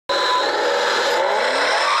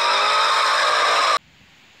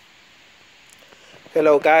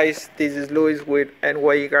Hello guys, this is Luis with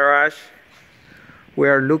NY Garage. We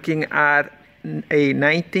are looking at a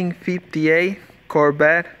 1958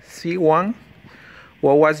 Corvette C1.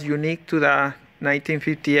 What was unique to the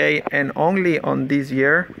 1958 and only on this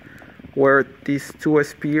year were these two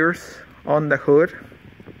spears on the hood.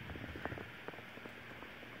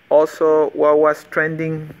 Also, what was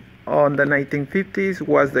trending on the 1950s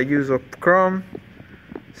was the use of chrome.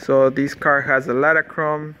 So this car has a lot of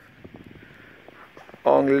chrome.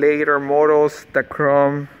 On later models, the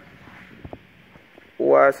chrome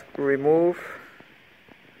was removed.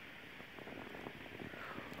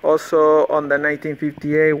 Also on the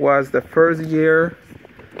 1958 was the first year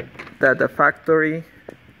that the factory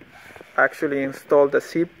actually installed the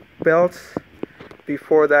seat belts.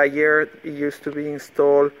 Before that year, it used to be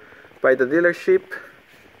installed by the dealership.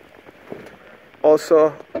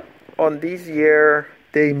 Also on this year,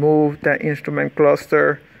 they moved the instrument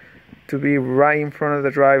cluster to be right in front of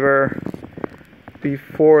the driver.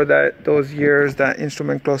 Before that, those years, the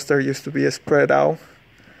instrument cluster used to be spread out,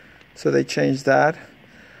 so they changed that.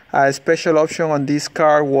 A special option on this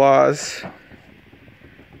car was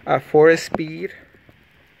a 4-speed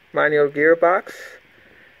manual gearbox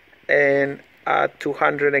and a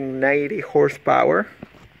 290 horsepower.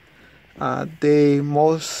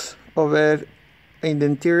 Most of it in the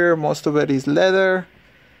interior, most of it is leather,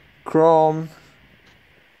 chrome.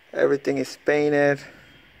 Everything is painted.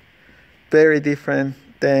 Very different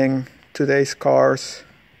than today's cars.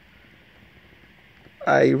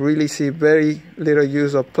 I really see very little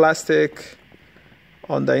use of plastic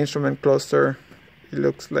on the instrument cluster. It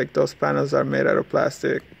looks like those panels are made out of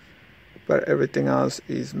plastic, but everything else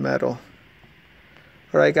is metal.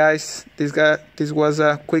 Alright guys, this was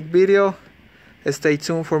a quick video. Stay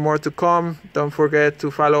tuned for more to come. Don't forget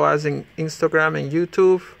to follow us on Instagram and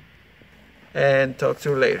YouTube. And talk to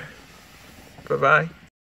you later. Bye-bye.